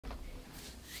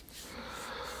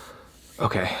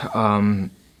Okay,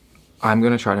 I'm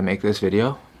gonna try to make this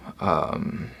video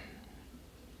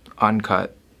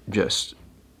uncut, just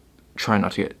try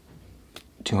not to get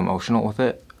too emotional with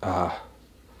it.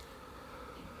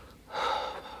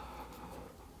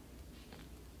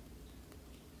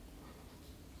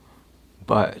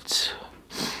 But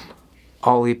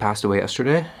Ollie passed away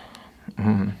yesterday.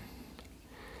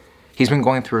 He's been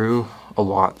going through a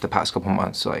lot the past couple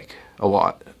months, like a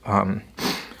lot.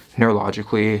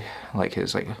 Neurologically, like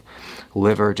his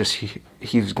liver, just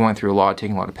he's going through a lot,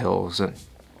 taking a lot of pills and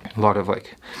a lot of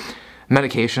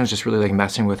medications, just really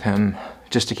messing with him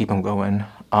just to keep him going.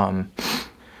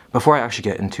 Before I actually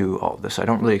get into all of this, I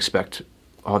don't really expect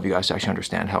all of you guys to actually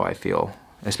understand how I feel,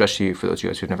 especially for those of you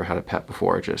guys who've never had a pet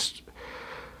before, just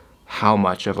how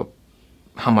much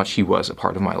he was a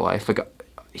part of my life. Like,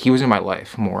 he was in my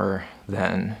life more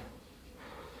than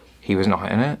he was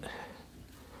not in it.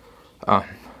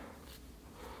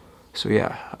 So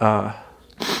yeah,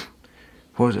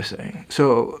 what was I saying?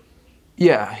 So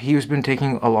yeah, he's been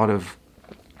taking a lot of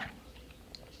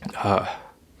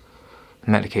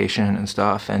medication and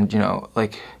stuff, and he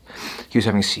was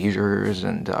having seizures,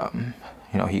 and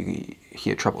he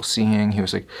had trouble seeing. He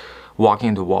was walking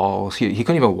into walls. He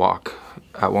couldn't even walk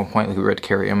at one point. We had to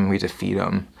carry him, we had to feed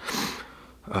him.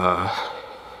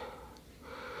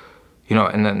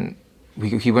 And then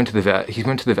he went to the vet. He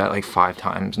went to the vet 5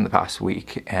 times in the past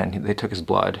week, and they took his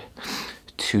blood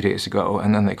 2 days ago.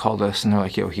 And then they called us, and they're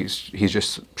like, "Yo, he's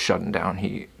just shutting down.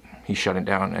 He's shutting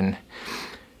down." And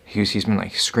he's been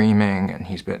screaming, and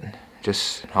he's been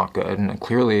just not good, and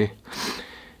clearly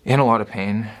in a lot of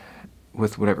pain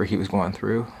with whatever he was going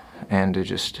through. And it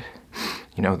just,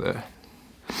 the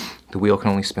wheel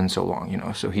can only spin so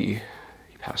long, So he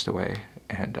passed away,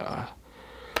 and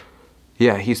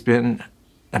yeah, he's been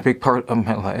a big part of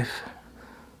my life.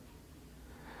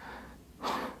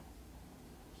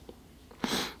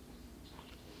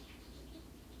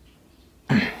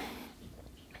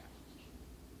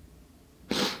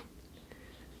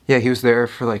 Yeah, he was there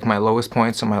for my lowest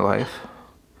points in my life.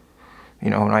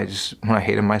 When I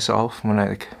hated myself, when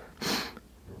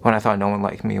I thought no one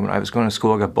liked me, when I was going to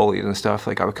school, I got bullied and stuff.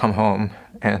 I would come home,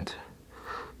 and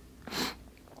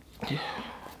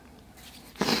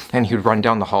he would run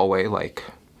down the hallway like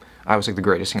I was the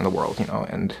greatest thing in the world,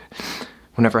 and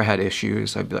whenever I had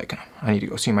issues, I'd be like, I need to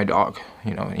go see my dog,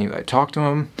 and I'd talk to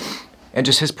him, and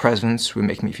just his presence would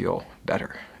make me feel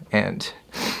better. And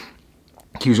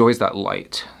he was always that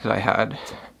light that I had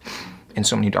in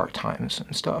so many dark times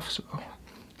and stuff. So,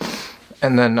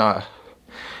 and then,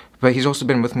 but he's also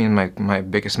been with me in my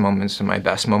biggest moments and my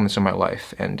best moments in my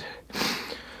life, and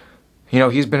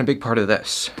he's been a big part of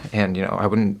this. And I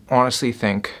wouldn't honestly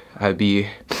think I'd be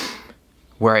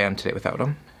where I am today without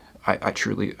him. I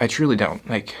truly don't.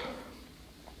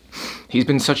 He's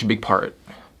been such a big part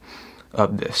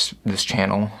of this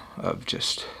channel, of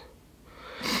just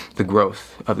the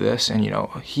growth of this. And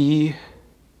he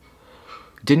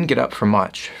didn't get up for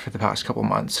much for the past couple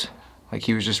months.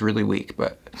 He was just really weak,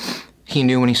 but he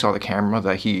knew when he saw the camera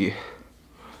that he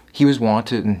was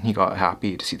wanted, and he got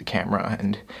happy to see the camera,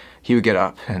 and he would get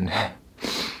up and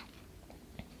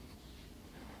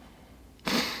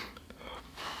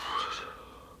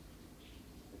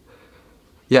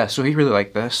yeah, so he really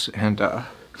liked this, and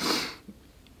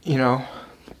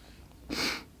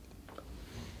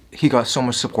he got so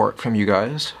much support from you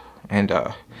guys, and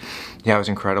yeah, it was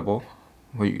incredible.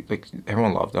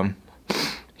 Everyone loved him.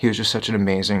 He was just such an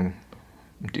amazing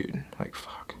dude.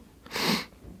 Fuck.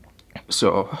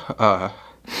 So I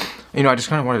just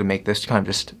kind of wanted to make this to kind of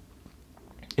just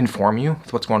inform you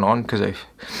with what's going on, because I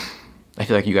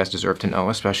feel like you guys deserve to know,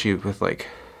 especially with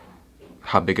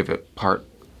how big of a part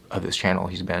of this channel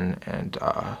he's been. And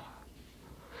I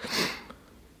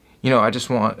just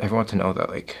want everyone to know that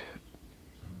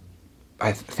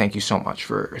I thank you so much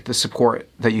for the support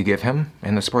that you give him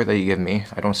and the support that you give me.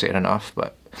 I don't say it enough,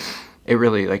 but it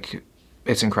really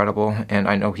it's incredible, and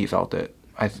I know he felt it.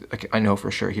 I know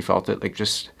for sure he felt it.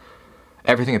 Just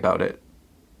everything about it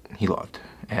he loved.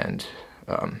 And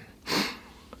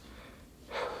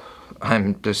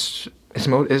I'm just, he's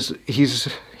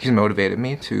motivated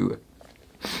me to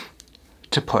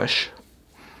push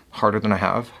harder than I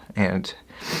have. And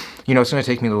it's gonna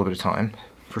take me a little bit of time,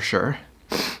 for sure.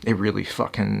 It really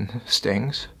fucking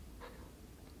stings,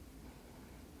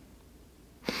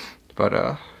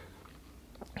 but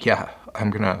yeah, I'm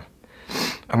gonna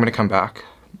come back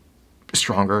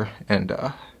stronger, and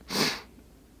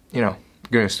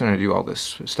just gonna do all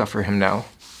this stuff for him now.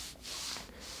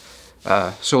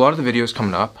 So a lot of the videos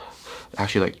coming up,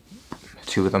 actually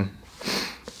 2 of them,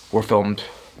 were filmed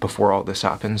before all this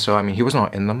happened. So I mean, he was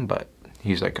not in them, but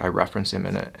he's like, I reference him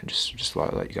in it, and just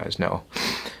thought I'd let you guys know.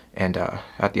 And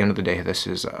at the end of the day, this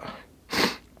is,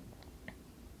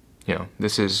 you know,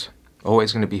 this is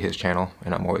always going to be his channel,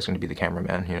 and I'm always going to be the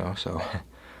cameraman, you know, so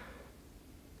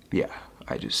yeah,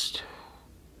 I just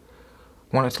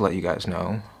wanted to let you guys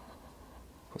know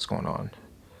what's going on,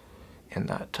 and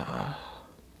that,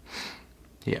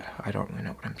 yeah, I don't really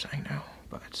know what I'm saying now,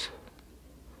 but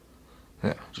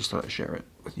yeah, just thought I'd share it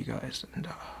with you guys, and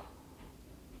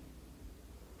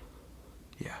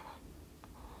yeah,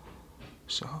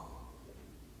 so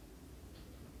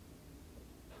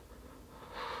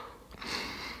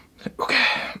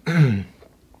okay.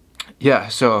 Yeah,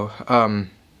 so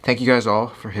thank you guys all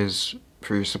for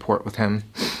your support with him.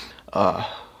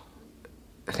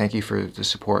 Thank you for the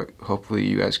support. Hopefully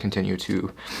you guys continue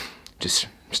to just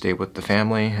stay with the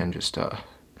family, and just we're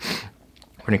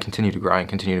gonna continue to grind,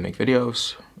 continue to make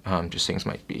videos. Just things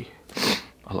might be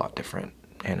a lot different,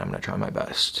 and I'm gonna try my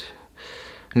best.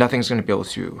 Nothing's gonna be able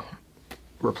to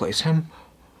replace him.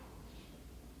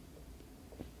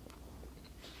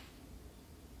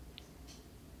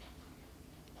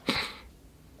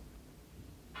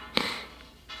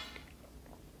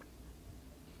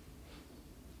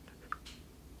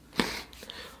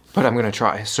 But I'm gonna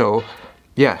try. So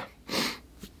yeah,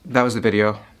 that was the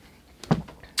video.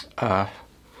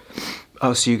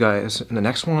 I'll see you guys in the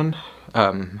next one.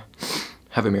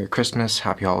 Have a Merry Christmas,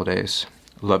 Happy Holidays.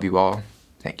 Love you all.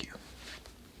 Thank you.